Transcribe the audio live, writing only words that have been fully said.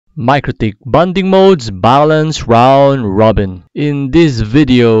MikroTik Bonding Modes Balance Round Robin. In this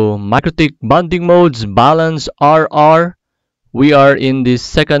video, MikroTik Bonding Modes Balance RR. We are in the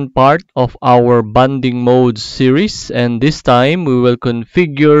second part of our Bonding Modes series, and this time we will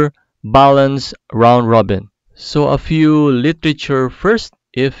configure Balance Round Robin. So a few literature first,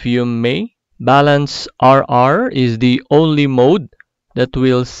 if you may. Balance RR is the only mode that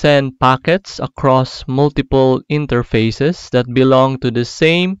will send packets across multiple interfaces that belong to the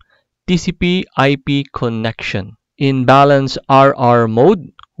same TCP/IP connection. In Balance RR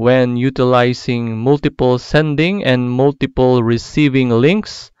mode, when utilizing multiple sending and multiple receiving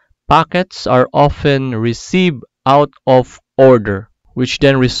links, packets are often received out of order, which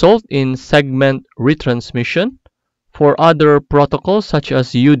then result in segment retransmission. For other protocols such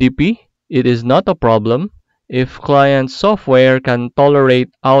as UDP, it is not a problem if client software can tolerate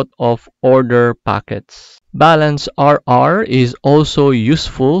out-of-order packets. Balance RR is also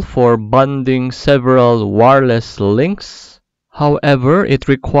useful for bonding several wireless links. However, it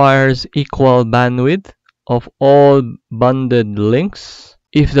requires equal bandwidth of all bonded links.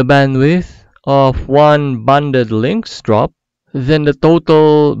 If the bandwidth of one bonded link drops, then the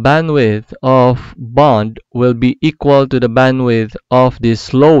total bandwidth of bond will be equal to the bandwidth of the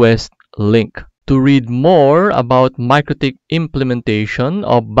slowest link. To read more about MikroTik implementation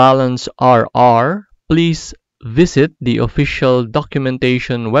of Balance RR, please visit the official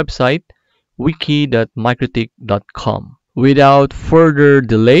documentation website wiki.mikrotik.com. Without further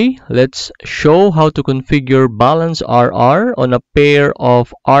delay, let's show how to configure Balance RR on a pair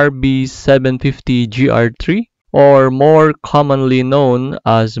of RB750Gr3, or more commonly known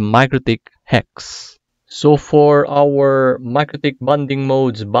as MikroTik Hex. So for our MikroTik Bonding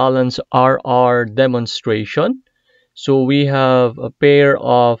Modes Balance RR demonstration, so we have a pair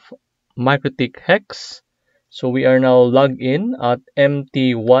of MikroTik Hex. So we are now logged in at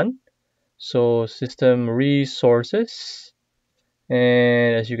MT1. So system resources,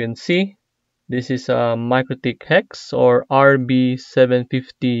 and as you can see, this is a MikroTik Hex or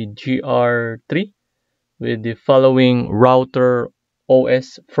RB750Gr3 with the following router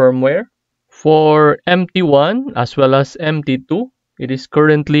OS firmware. For MT1 as well as MT2, it is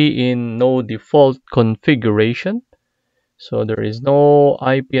currently in no default configuration. So there is no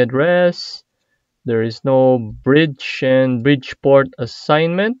IP address, there is no bridge and bridge port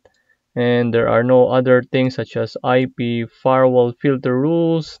assignment, and there are no other things such as IP firewall filter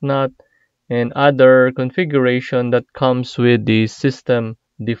rules, NAT, and other configuration that comes with the system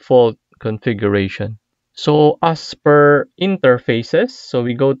default configuration. So as per interfaces, so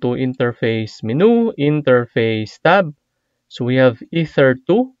we go to interface menu, interface tab. So we have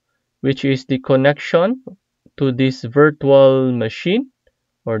Ether2, which is the connection to this virtual machine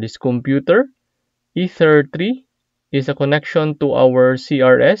or this computer. Ether3 is a connection to our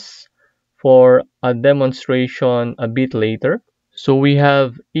CRS for a demonstration a bit later. So we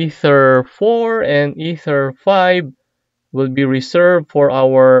have Ether4 and Ether5 will be reserved for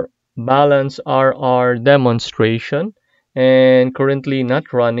our Balance RR demonstration and currently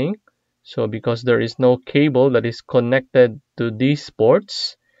not running. So because there is no cable that is connected to these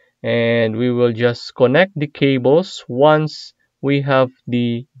ports, and we will just connect the cables once we have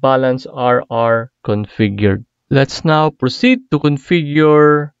the Balance RR configured. Let's now proceed to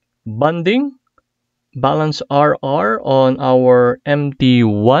configure bonding Balance RR on our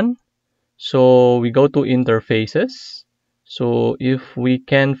MT1. So we go to interfaces. So if we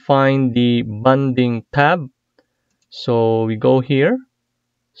can find the bonding tab, so we go here.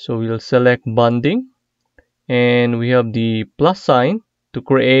 So we'll select bonding, and we have the plus sign to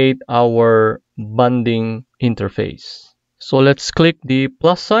create our bonding interface. So let's click the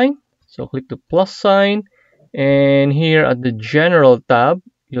plus sign. So click the plus sign, and here at the general tab,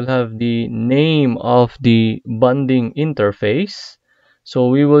 you'll have the name of the bonding interface. So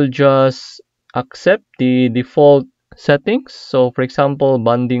we will just accept the default settings. So for example,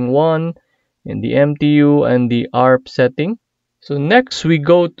 bonding 1 and the MTU and the ARP setting. So next we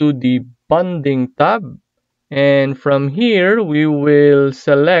go to the bonding tab, and from here we will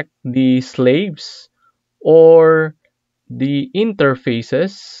select the slaves or the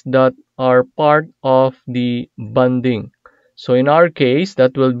interfaces that are part of the bonding. So in our case,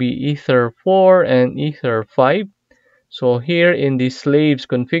 that will be Ether4 and Ether5. So here in the slaves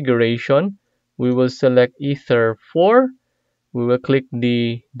configuration, we will select Ether4. We will click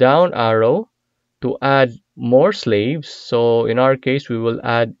the down arrow to add more slaves. So in our case, we will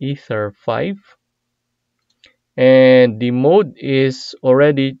add Ether5. And the mode is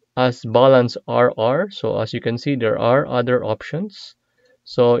already as Balance RR. So as you can see, there are other options.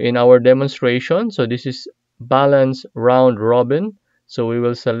 So in our demonstration, so this is Balance Round Robin. So we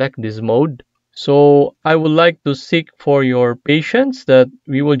will select this mode. So I would like to seek for your patience that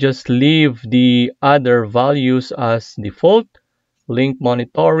we will just leave the other values as default, link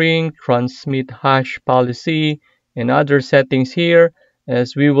monitoring, transmit hash policy, and other settings here,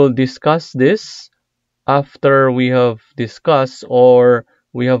 as we will discuss this after we have discussed or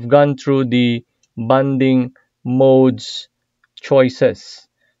we have gone through the bonding modes choices.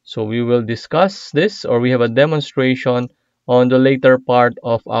 So we will discuss this, or we have a demonstration on the later part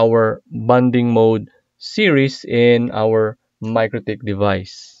of our bonding mode series in our MikroTik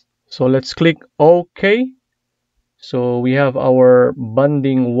device. So let's click OK. So we have our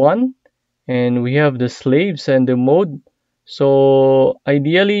bonding 1 and we have the slaves and the mode. So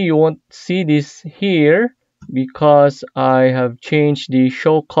ideally you won't see this here because I have changed the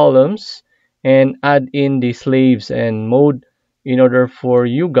show columns and add in the slaves and mode in order for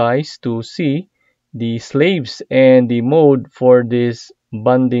you guys to see the slaves and the mode for this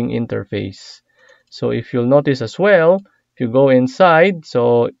bonding interface. So if you'll notice as well, if you go inside,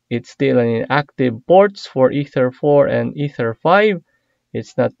 so it's still an inactive ports for Ether 4 and Ether 5.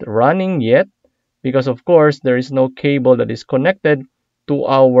 It's not running yet because of course there is no cable that is connected to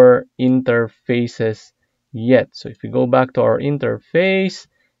our interfaces yet. So if we go back to our interface,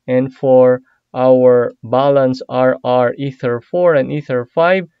 and for our balance RR Ether 4 and Ether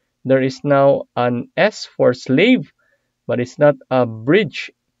 5, there is now an S for slave, but it's not a bridge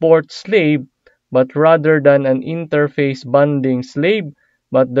port slave, but rather than an interface bonding slave,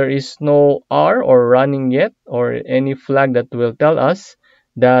 but there is no R or running yet or any flag that will tell us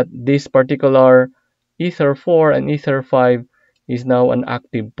that this particular Ether 4 and Ether 5 is now an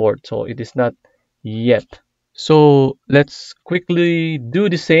active port. So it is not yet. So let's quickly do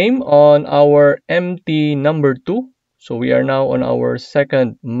the same on our MT number 2. So we are now on our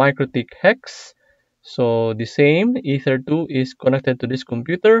second MikroTik hex. So the same, Ether 2 is connected to this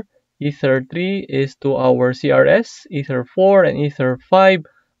computer. Ether 3 is to our CRS. Ether 4 and Ether 5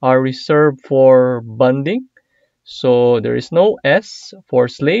 are reserved for bonding. So there is no S for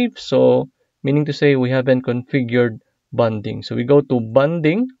slave. So meaning to say we haven't configured bonding. So we go to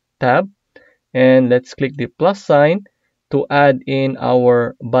bonding tab and let's click the plus sign to add in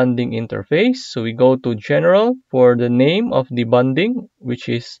our bonding interface. So we go to general for the name of the bonding, which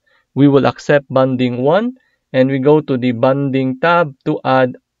is we will accept bonding 1, and we go to the bonding tab to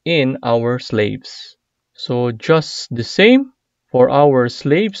add in our slaves. So just the same for our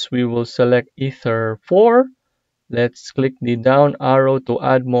slaves, we will select Ether 4. Let's click the down arrow to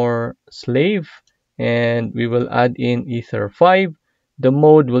add more slave, and we will add in Ether 5. The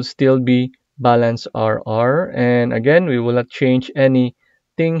mode will still be balance RR, and again we will not change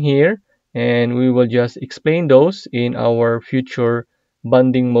anything here, and we will just explain those in our future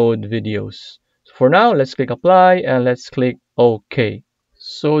bonding mode videos. So for now, let's click apply and let's click OK.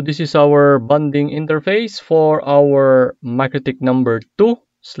 So this is our bonding interface for our MikroTik number 2,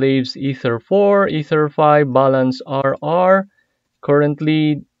 slaves Ether 4, Ether 5, balance RR.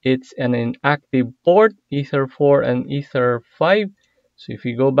 Currently, it's an inactive port, Ether 4 and Ether 5. So if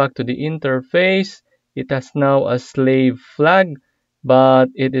you go back to the interface, it has now a slave flag, but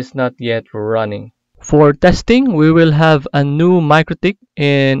it is not yet running. For testing, we will have a new MikroTik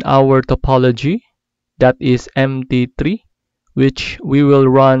in our topology, that is MT3, which we will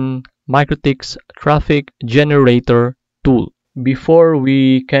run MikroTik's traffic generator tool. Before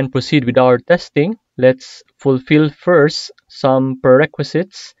we can proceed with our testing, let's fulfill first some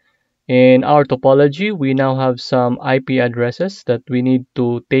prerequisites. In our topology, we now have some IP addresses that we need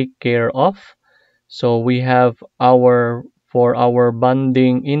to take care of. So we have for our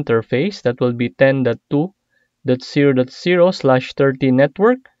bonding interface, that will be 10.2.0.0/30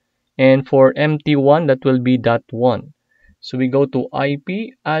 network, and for MT1 that will be .1. So we go to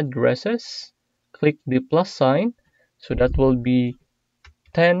IP addresses, click the plus sign, so that will be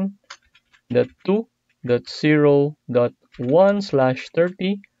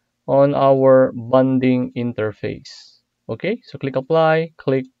 10.2.0.1/30 on our bonding interface. Okay, so click apply,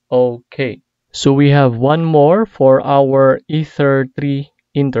 click OK. So we have one more for our Ether 3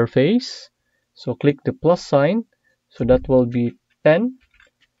 interface. So click the plus sign, so that will be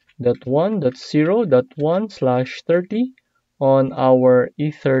 10.1.0.1/30 on our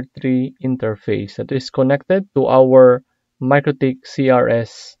Ether 3 interface that is connected to our MikroTik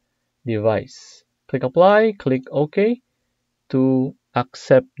CRS device. Click apply, click OK to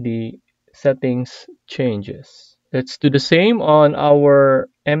accept the settings changes. Let's do the same on our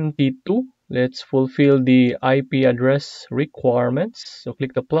MT2. Let's fulfill the IP address requirements. So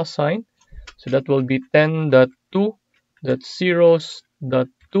click the plus sign. So that will be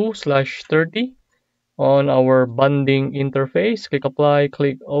 10.2.0.2/30 on our bonding interface. Click apply,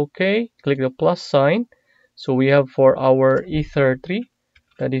 click OK, click the plus sign. So we have for our Ether3,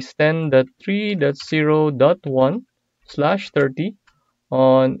 that is 10.3.0.1/30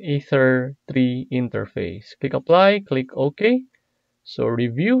 on Ether3 interface. Click apply, click OK. So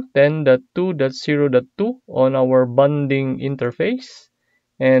review 10.2.0.2 on our bonding interface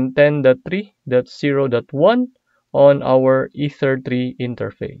and 10.3.0.1 on our Ether3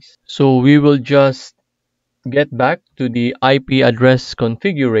 interface. So we will just get back to the IP address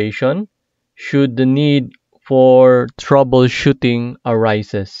configuration should the need for troubleshooting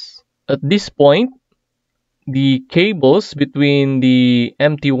arises. At this point, the cables between the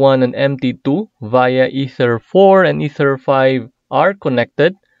MT1 and MT2 via Ether 4 and Ether 5 are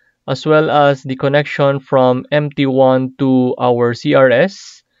connected, as well as the connection from MT1 to our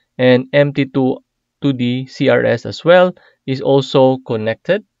CRS and MT2 to the CRS as well is also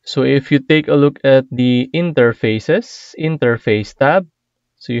connected. So if you take a look at the interfaces, interface tab,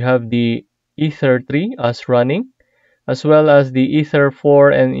 so you have the Ether 3 as running, as well as the Ether 4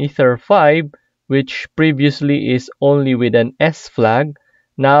 and Ether 5, which previously is only with an S flag.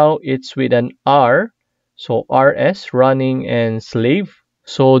 Now it's with an R, so RS, running and slave.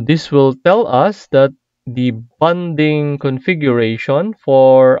 So this will tell us that the bonding configuration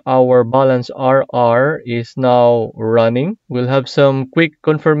for our balance RR is now running. We'll have some quick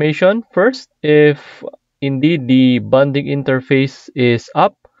confirmation first if indeed the bonding interface is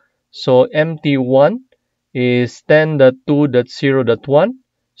up. So MT1 is 10.2.0.1,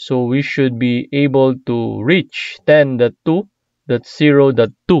 so we should be able to reach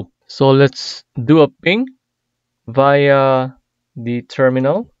 10.2.0.2. So let's do a ping via the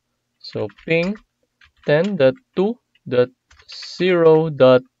terminal. So ping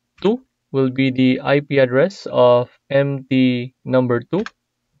 10.2.0.2 will be the IP address of MT number 2.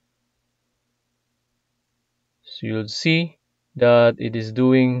 So you'll see that it is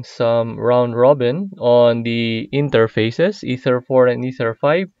doing some round robin on the interfaces, Ether 4 and Ether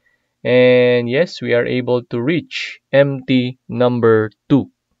 5. And yes, we are able to reach MT number 2.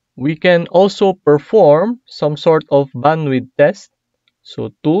 We can also perform some sort of bandwidth test.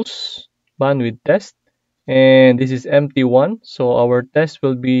 So tools, bandwidth test. And this is MT1. So our test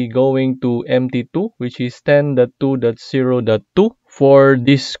will be going to MT2, which is 10.2.0.2. For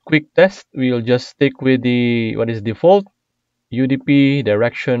this quick test, we'll just stick with the what is default, UDP,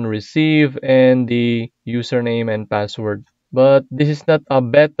 direction receive, and the username and password. But this is not a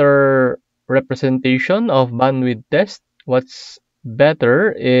better representation of bandwidth test. What's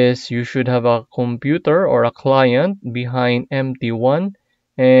better is you should have a computer or a client behind MT1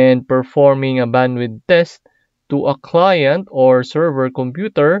 and performing a bandwidth test to a client or server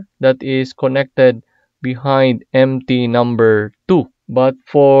computer that is connected behind MT number 2. But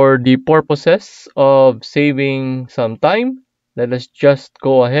for the purposes of saving some time, let us just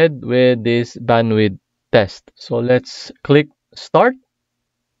go ahead with this bandwidth test. So let's click start.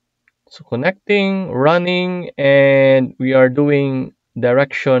 So connecting, running, and we are doing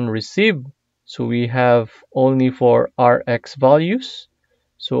direction receive. So we have only for RX values.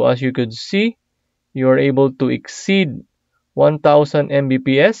 So as you could see, you are able to exceed 1000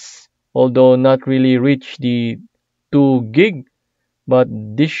 Mbps, although not really reach the 2 gig, but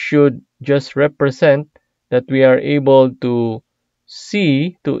this should just represent that we are able to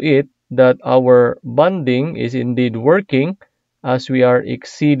see to it that our bonding is indeed working as we are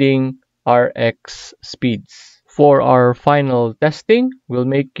exceeding RX speeds. For our final testing, we'll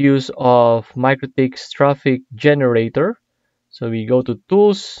make use of MikroTik's traffic generator. So we go to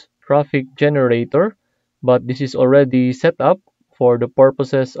Tools, Traffic Generator, but this is already set up for the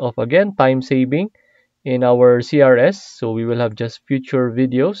purposes of, again, time saving in our CRS. So we will have just future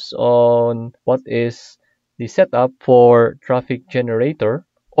videos on what is the setup for traffic generator.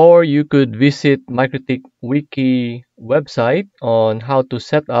 Or you could visit MikroTik Wiki website on how to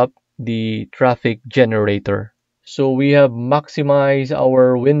set up the traffic generator. So we have maximized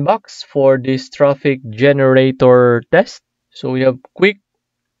our Winbox for this traffic generator test. So we have quick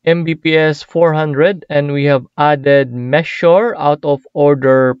Mbps 400 and we have added measure out of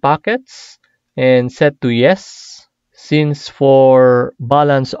order packets and set to yes. Since for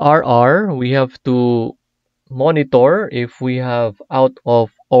balance RR, we have to monitor if we have out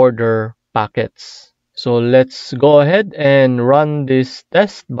of order packets. So let's go ahead and run this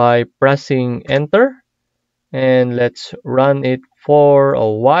test by pressing enter, and let's run it for a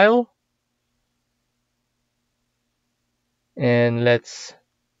while, and let's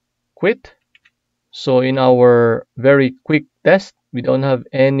quit. So in our very quick test, we don't have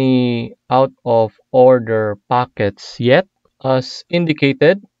any out of order packets yet. As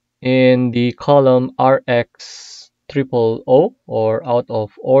indicated, in the column RX000 or out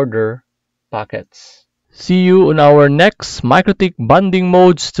of order packets. See you on our next MikroTik Bonding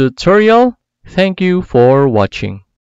Modes tutorial. Thank you for watching.